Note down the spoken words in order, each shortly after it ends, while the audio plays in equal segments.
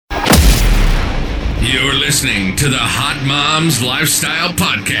You're listening to the Hot Moms Lifestyle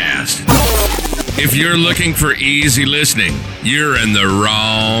Podcast. If you're looking for easy listening, you're in the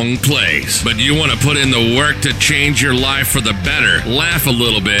wrong place. But you want to put in the work to change your life for the better, laugh a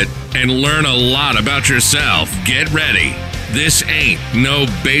little bit, and learn a lot about yourself. Get ready. This ain't no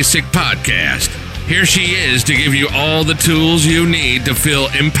basic podcast. Here she is to give you all the tools you need to feel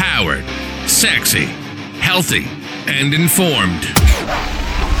empowered, sexy, healthy, and informed.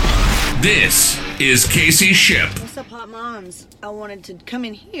 This is Casey Shipp. What's up, Hot Moms? I wanted to come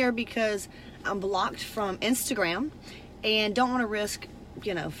in here because I'm blocked from Instagram and don't want to risk,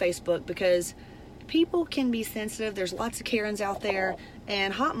 Facebook, because people can be sensitive. There's lots of Karens out there,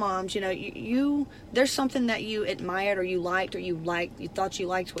 and Hot Moms, you there's something that you admired or you liked, or you thought you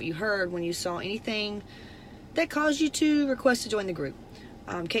liked what you heard when you saw anything that caused you to request to join the group.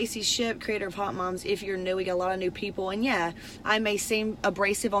 Casey Shipp, creator of Hot Moms. If you're new, we got a lot of new people, and yeah, I may seem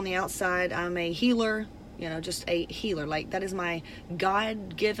abrasive on the outside. I'm a healer, just a healer. Like, that is my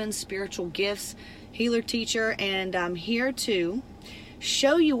God-given spiritual gifts, healer, teacher, and I'm here to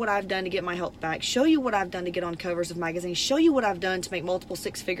show you what I've done to get my health back, show you what I've done to get on covers of magazines, show you what I've done to make multiple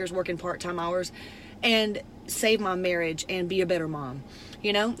six figures working part-time hours, and save my marriage and be a better mom.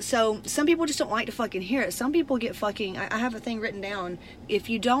 So some people just don't like to fucking hear it. Some people get I have a thing written down. If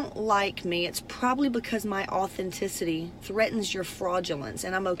you don't like me, it's probably because my authenticity threatens your fraudulence,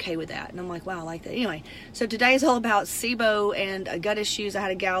 and I'm okay with that. And I'm like, wow, I like that. Anyway, so today is all about SIBO and gut issues. I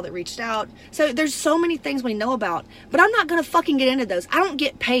had a gal that reached out. So there's so many things we know about, but I'm not going to fucking get into those. I don't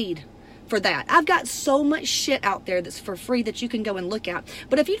get paid for that. I've got so much shit out there that's for free that you can go and look at.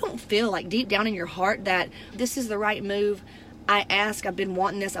 But if you don't feel like deep down in your heart that this is the right move, I've been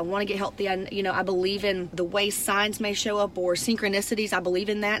wanting this, I want to get healthy, I believe in the way signs may show up or synchronicities. I believe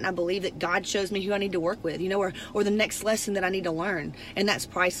in that, and I believe that God shows me who I need to work with, or the next lesson that I need to learn, and that's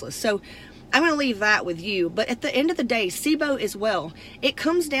priceless. So I'm going to leave that with you. But at the end of the day, SIBO as well, it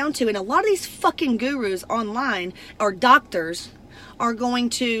comes down to, and a lot of these fucking gurus online or doctors are going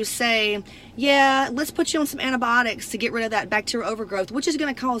to say, yeah, let's put you on some antibiotics to get rid of that bacterial overgrowth, which is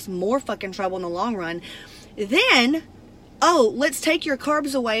going to cause more fucking trouble in the long run. Then, let's take your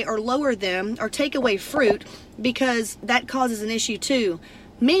carbs away or lower them or take away fruit because that causes an issue too.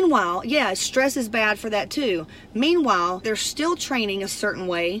 Meanwhile, yeah, stress is bad for that too. Meanwhile, they're still training a certain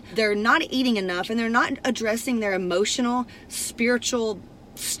way. They're not eating enough, and they're not addressing their emotional, spiritual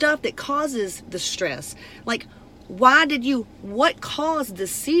stuff that causes the stress. Like, what caused the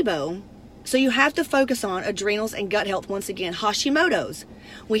SIBO? So you have to focus on adrenals and gut health once again. Hashimoto's.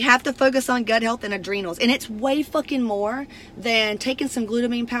 We have to focus on gut health and adrenals. And it's way fucking more than taking some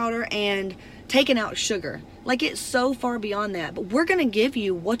glutamine powder and taking out sugar. Like, it's so far beyond that. But we're going to give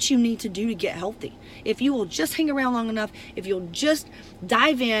you what you need to do to get healthy. If you will just hang around long enough, if you'll just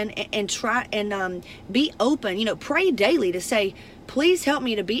dive in and try and be open, pray daily to say, please help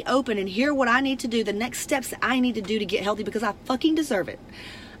me to be open and hear what I need to do, the next steps that I need to do to get healthy, because I fucking deserve it.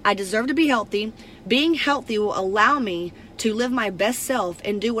 I deserve to be healthy. Being healthy will allow me to live my best self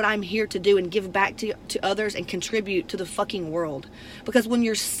and do what I'm here to do and give back to others and contribute to the fucking world. Because when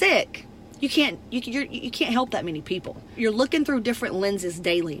you're sick, you can't help that many people. You're looking through different lenses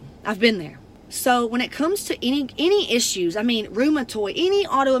daily. I've been there. So when it comes to any issues, rheumatoid, any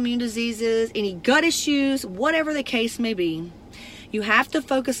autoimmune diseases, any gut issues, whatever the case may be, you have to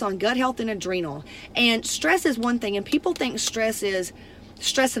focus on gut health and adrenal. And stress is one thing, and people think stress is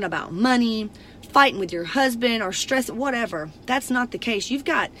stressing about money, fighting with your husband, or stress, whatever. That's not the case. You've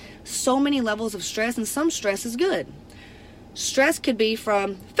got so many levels of stress, and some stress is good. Stress could be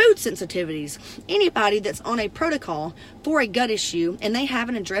from food sensitivities. Anybody that's on a protocol for a gut issue and they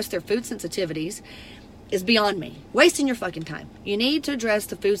haven't addressed their food sensitivities is beyond me. Wasting your fucking time. You need to address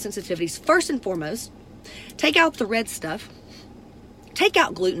the food sensitivities first and foremost. Take out the red stuff. Take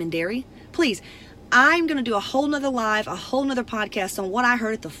out gluten and dairy. Please. I'm going to do a whole nother live, a whole nother podcast on what I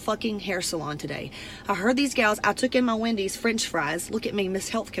heard at the fucking hair salon today. I heard these gals, I took in my Wendy's French fries. Look at me, Miss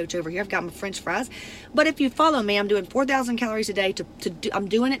Health Coach over here. I've got my French fries. But if you follow me, I'm doing 4,000 calories a day. I'm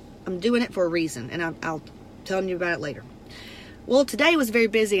doing it for a reason, and I'll tell you about it later. Well, today was very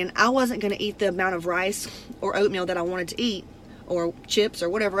busy, and I wasn't going to eat the amount of rice or oatmeal that I wanted to eat, or chips or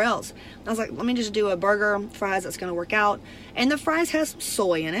whatever else. I was like, let me just do a burger, fries, that's going to work out. And the fries has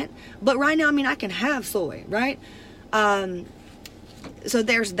soy in it. But right now, I can have soy, right? So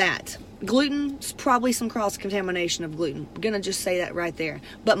there's that. Gluten's probably some cross-contamination of gluten. I'm going to just say that right there.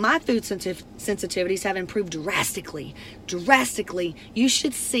 But my food sensitivities have improved drastically. Drastically. You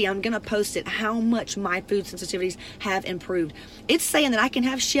should see, I'm going to post it, how much my food sensitivities have improved. It's saying that I can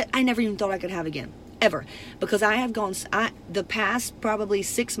have shit I never even thought I could have again. Ever. Because I have gone, the past probably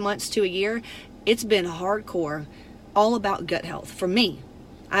 6 months to a year, it's been hardcore, all about gut health for me.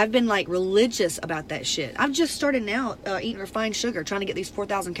 I've been like religious about that shit. I've just started now eating refined sugar, trying to get these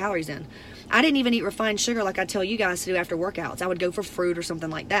 4,000 calories in. I didn't even eat refined sugar like I tell you guys to do after workouts. I would go for fruit or something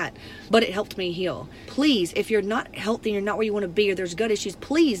like that. But it helped me heal. Please, if you're not healthy, you're not where you want to be, or there's gut issues,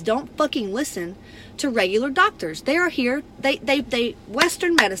 please don't fucking listen to regular doctors. They are here. They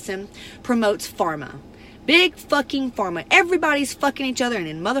Western medicine promotes pharma. Big fucking pharma. Everybody's fucking each other and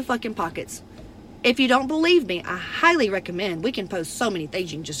in motherfucking pockets. If you don't believe me, I highly recommend. We can post so many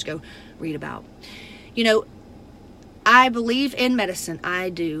things you can just go read about. You know, I believe in medicine.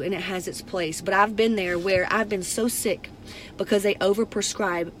 I do, and it has its place. But I've been there where I've been so sick because they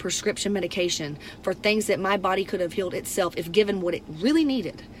overprescribe prescription medication for things that my body could have healed itself if given what it really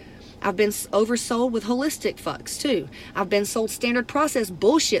needed. I've been oversold with holistic fucks too. I've been sold standard process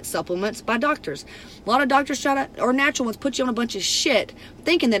bullshit supplements by doctors. A lot of doctors or natural ones put you on a bunch of shit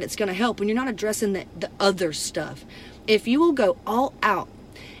thinking that it's going to help when you're not addressing the other stuff. If you will go all out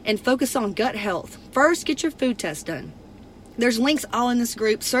and focus on gut health, first get your food test done. There's links all in this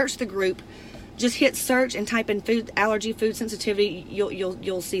group. Search the group. Just hit search and type in food allergy, food sensitivity.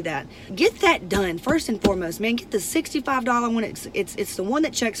 You'll see that. Get that done first and foremost, man. Get the $65 one. It's the one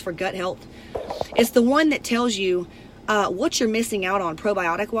that checks for gut health. It's the one that tells you what you're missing out on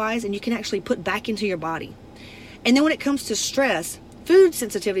probiotic wise, and you can actually put back into your body. And then when it comes to stress, food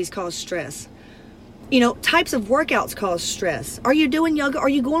sensitivities cause stress. You know, types of workouts cause stress. Are you doing yoga? Are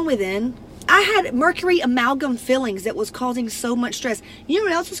you going within? I had mercury amalgam fillings that was causing so much stress. You know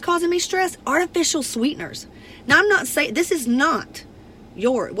what else was causing me stress? Artificial sweeteners. Now, I'm not saying this is not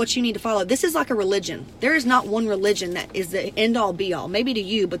what you need to follow. This is like a religion. There is not one religion that is the end all be all. Maybe to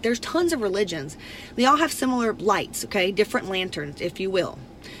you, but there's tons of religions. They all have similar lights, okay? Different lanterns, if you will.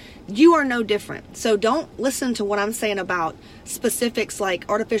 You are no different. So don't listen to what I'm saying about specifics like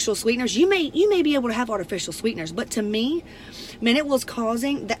artificial sweeteners. You may be able to have artificial sweeteners, but to me, man, it was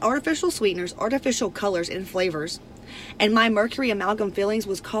causing the artificial sweeteners, artificial colors and flavors, and my mercury amalgam fillings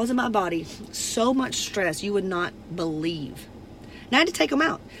was causing my body so much stress you would not believe. And I had to take them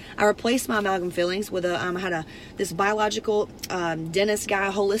out. I replaced my amalgam fillings with this biological dentist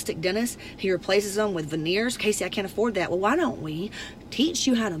guy, holistic dentist. He replaces them with veneers. Casey, I can't afford that. Well, why don't we teach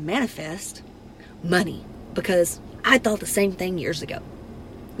you how to manifest money? Because I thought the same thing years ago.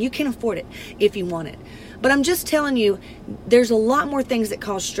 You can afford it if you want it. But I'm just telling you, there's a lot more things that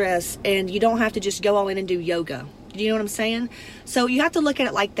cause stress, and you don't have to just go all in and do yoga. Do you know what I'm saying? So you have to look at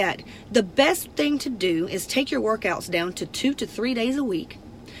it like that. The best thing to do is take your workouts down to 2 to 3 days a week.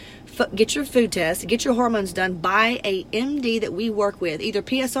 Get your food test, get your hormones done by a MD that we work with, either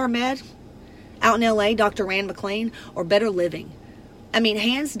PSR Med out in LA, Dr. Rand McClain, or Better Living. I mean,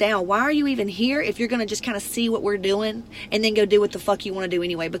 hands down, why are you even here if you're going to just kind of see what we're doing and then go do what the fuck you want to do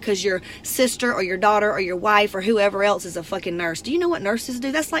anyway because your sister or your daughter or your wife or whoever else is a fucking nurse? Do you know what nurses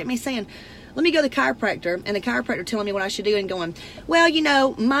do? That's like me saying, let me go to the chiropractor, and the chiropractor telling me what I should do and going, well, you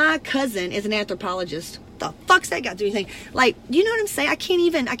know, my cousin is an anthropologist. The fuck's that got to do anything? Like, you know what I'm saying? I can't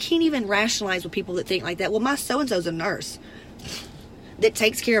even rationalize with people that think like that. Well, my so-and-so's a nurse that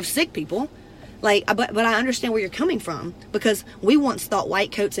takes care of sick people. Like, but I understand where you're coming from because we once thought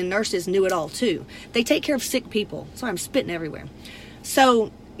white coats and nurses knew it all too. They take care of sick people. Sorry, I'm spitting everywhere.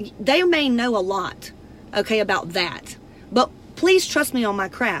 So they may know a lot, okay, about that. But please trust me on my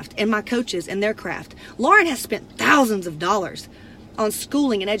craft and my coaches and their craft. Lauren has spent thousands of dollars on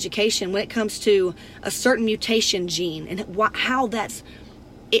schooling and education when it comes to a certain mutation gene and how that's,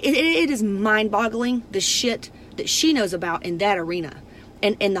 it is mind-boggling the shit that she knows about in that arena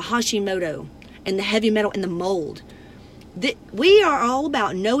and the Hashimoto and the heavy metal and the mold. We are all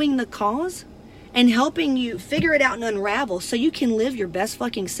about knowing the cause and helping you figure it out and unravel so you can live your best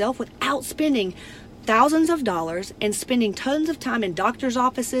fucking self without spending thousands of dollars and spending tons of time in doctor's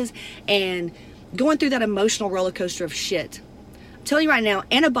offices and going through that emotional roller coaster of shit. I'm telling you right now,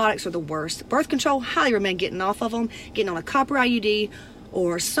 antibiotics are the worst. Birth control, highly recommend getting off of them, getting on a copper IUD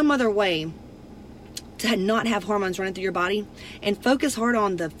or some other way to not have hormones running through your body, and focus hard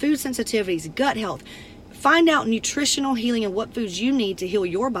on the food sensitivities, gut health. Find out nutritional healing and what foods you need to heal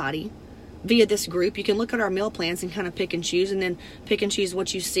your body via this group. You can look at our meal plans and kind of pick and choose, and then pick and choose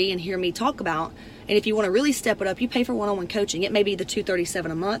what you see and hear me talk about. And if you want to really step it up, you pay for one-on-one coaching. It may be the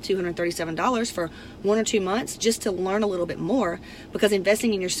 $237 a month, $237 for 1 or 2 months just to learn a little bit more, because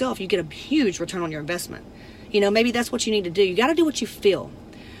investing in yourself, you get a huge return on your investment. You know, maybe that's what you need to do. You got to do what you feel.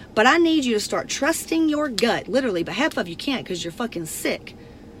 But I need you to start trusting your gut, literally. But half of you can't because you're fucking sick.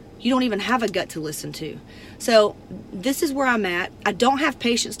 You don't even have a gut to listen to. So this is where I'm at. I don't have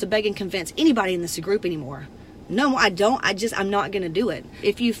patience to beg and convince anybody in this group anymore. No, I don't. I'm not going to do it.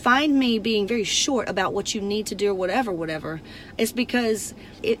 If you find me being very short about what you need to do or whatever, it's because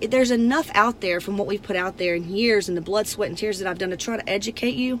there's enough out there from what we've put out there in years and the blood, sweat, and tears that I've done to try to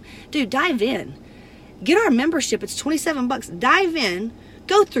educate you. Dude, dive in. Get our membership. It's $27. Dive in.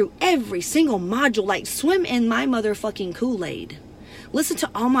 Go through every single module, like swim in my motherfucking Kool-Aid. Listen to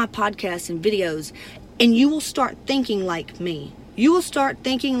all my podcasts and videos, and you will start thinking like me. You will start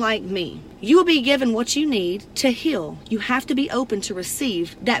thinking like me. You will be given what you need to heal. You have to be open to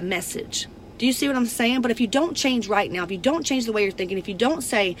receive that message. Do you see what I'm saying? But if you don't change right now, if you don't change the way you're thinking, if you don't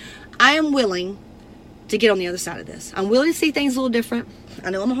say, I am willing to get on the other side of this. I'm willing to see things a little different.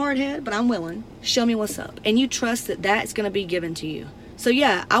 I know I'm a hardhead, but I'm willing. Show me what's up. And you trust that that's going to be given to you. So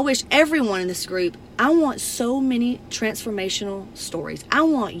yeah, I wish everyone in this group, I want so many transformational stories. I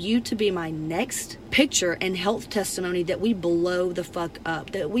want you to be my next picture and health testimony that we blow the fuck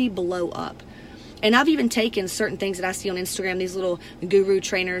up, that we blow up. And I've even taken certain things that I see on Instagram, these little guru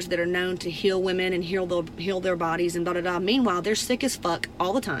trainers that are known to heal women and heal their bodies and da-da-da. Meanwhile, they're sick as fuck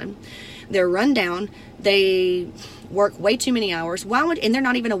all the time. They're run down. They work way too many hours. And they're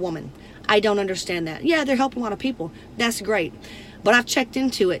not even a woman. I don't understand that. Yeah, they're helping a lot of people. That's great. But I've checked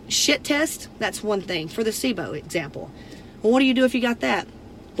into it. Shit test, that's one thing. For the SIBO example. Well, what do you do if you got that?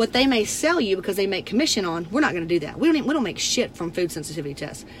 What they may sell you because they make commission on, we're not going to do that. We don't make shit from food sensitivity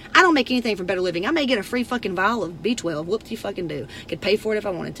tests. I don't make anything from Better Living. I may get a free fucking vial of B12. Whoop you fucking do. Could pay for it if I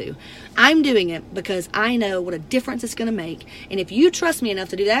wanted to. I'm doing it because I know what a difference it's going to make. And if you trust me enough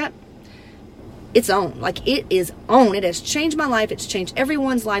to do that, it's on. Like, it is on. It has changed my life. It's changed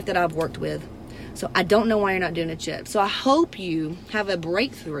everyone's life that I've worked with. So I don't know why you're not doing it yet. So I hope you have a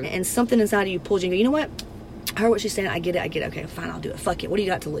breakthrough and something inside of you pulls you and go, you know what? I heard what she's saying. I get it. Okay, fine. I'll do it. Fuck it. What do you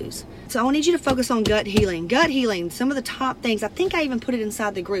got to lose? So I need you to focus on gut healing. Gut healing, some of the top things. I think I even put it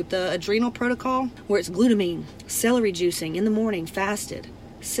inside the group, the adrenal protocol, where it's glutamine, celery juicing in the morning, fasted,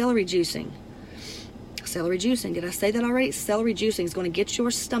 celery juicing. Celery juicing. Did I say that already? Celery juicing is going to get your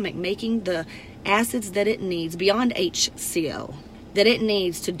stomach making the acids that it needs beyond HCl. That it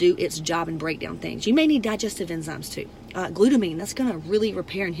needs to do its job and break down things. You may need digestive enzymes too. Glutamine, that's going to really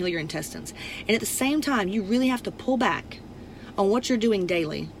repair and heal your intestines. And at the same time, you really have to pull back on what you're doing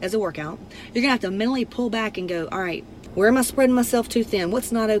daily as a workout. You're going to have to mentally pull back and go, all right, where am I spreading myself too thin?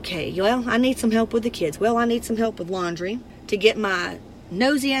 What's not okay? Well, I need some help with the kids. Well, I need some help with laundry to get my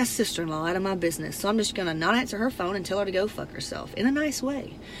nosy ass sister-in-law out of my business. So I'm just going to not answer her phone and tell her to go fuck herself in a nice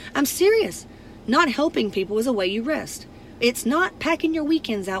way. I'm serious. Not helping people is a way you rest. It's not packing your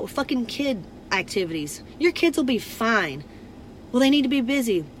weekends out with fucking kid activities. Your kids will be fine. Well, they need to be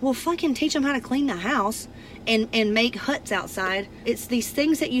busy. Well, fucking teach them how to clean the house and make huts outside. It's these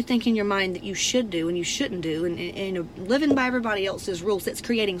things that you think in your mind that you should do and you shouldn't do, and living by everybody else's rules, that's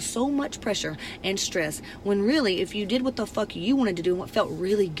creating so much pressure and stress, when really, if you did what the fuck you wanted to do and what felt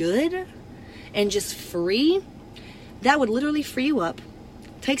really good and just free, that would literally free you up,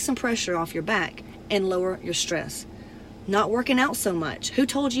 take some pressure off your back, and lower your stress. Not working out so much. Who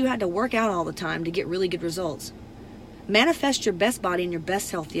told you had to work out all the time to get really good results? Manifest your best body and your best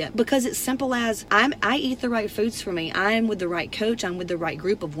health yet. Because it's simple as, I eat the right foods for me. I'm with the right coach. I'm with the right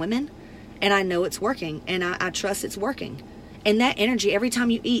group of women. And I know it's working. And I trust it's working. And that energy, every time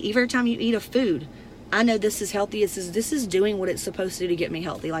you eat a food, I know this is healthy. This is doing what it's supposed to do to get me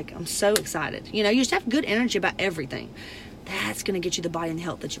healthy. Like, I'm so excited. You know, you just have good energy about everything. That's going to get you the body and the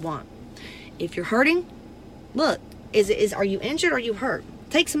health that you want. If you're hurting, look. Are you injured or are you hurt?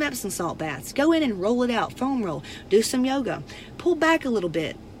 Take some Epsom salt baths. Go in and roll it out. Foam roll. Do some yoga. Pull back a little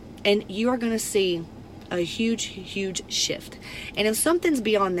bit. And you are going to see a huge, huge shift. And if something's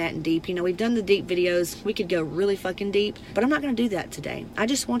beyond that and deep, you know, we've done the deep videos. We could go really fucking deep. But I'm not going to do that today. I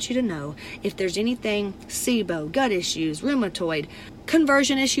just want you to know if there's anything, SIBO, gut issues, rheumatoid,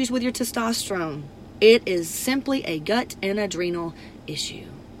 conversion issues with your testosterone. It is simply a gut and adrenal issue.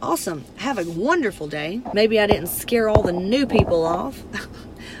 Awesome. Have a wonderful day. Maybe I didn't scare all the new people off.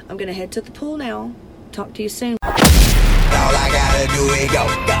 I'm going to head to the pool now. Talk to you soon. All I gotta do is go.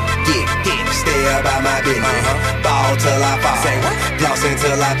 Get, stay about my business. Ball till I fall. Floss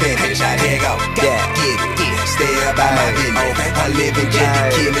until I finish. Here go. Get, stay about my business. I live in Jenny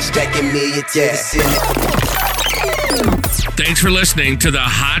Killis, stacking millions to the ceiling. Thanks for listening to the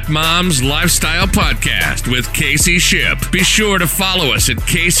Hot Moms Lifestyle Podcast with Casey Ship. Be sure to follow us at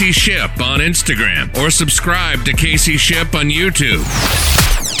Casey Ship on Instagram or subscribe to Casey Ship on YouTube.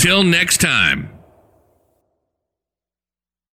 Till next time.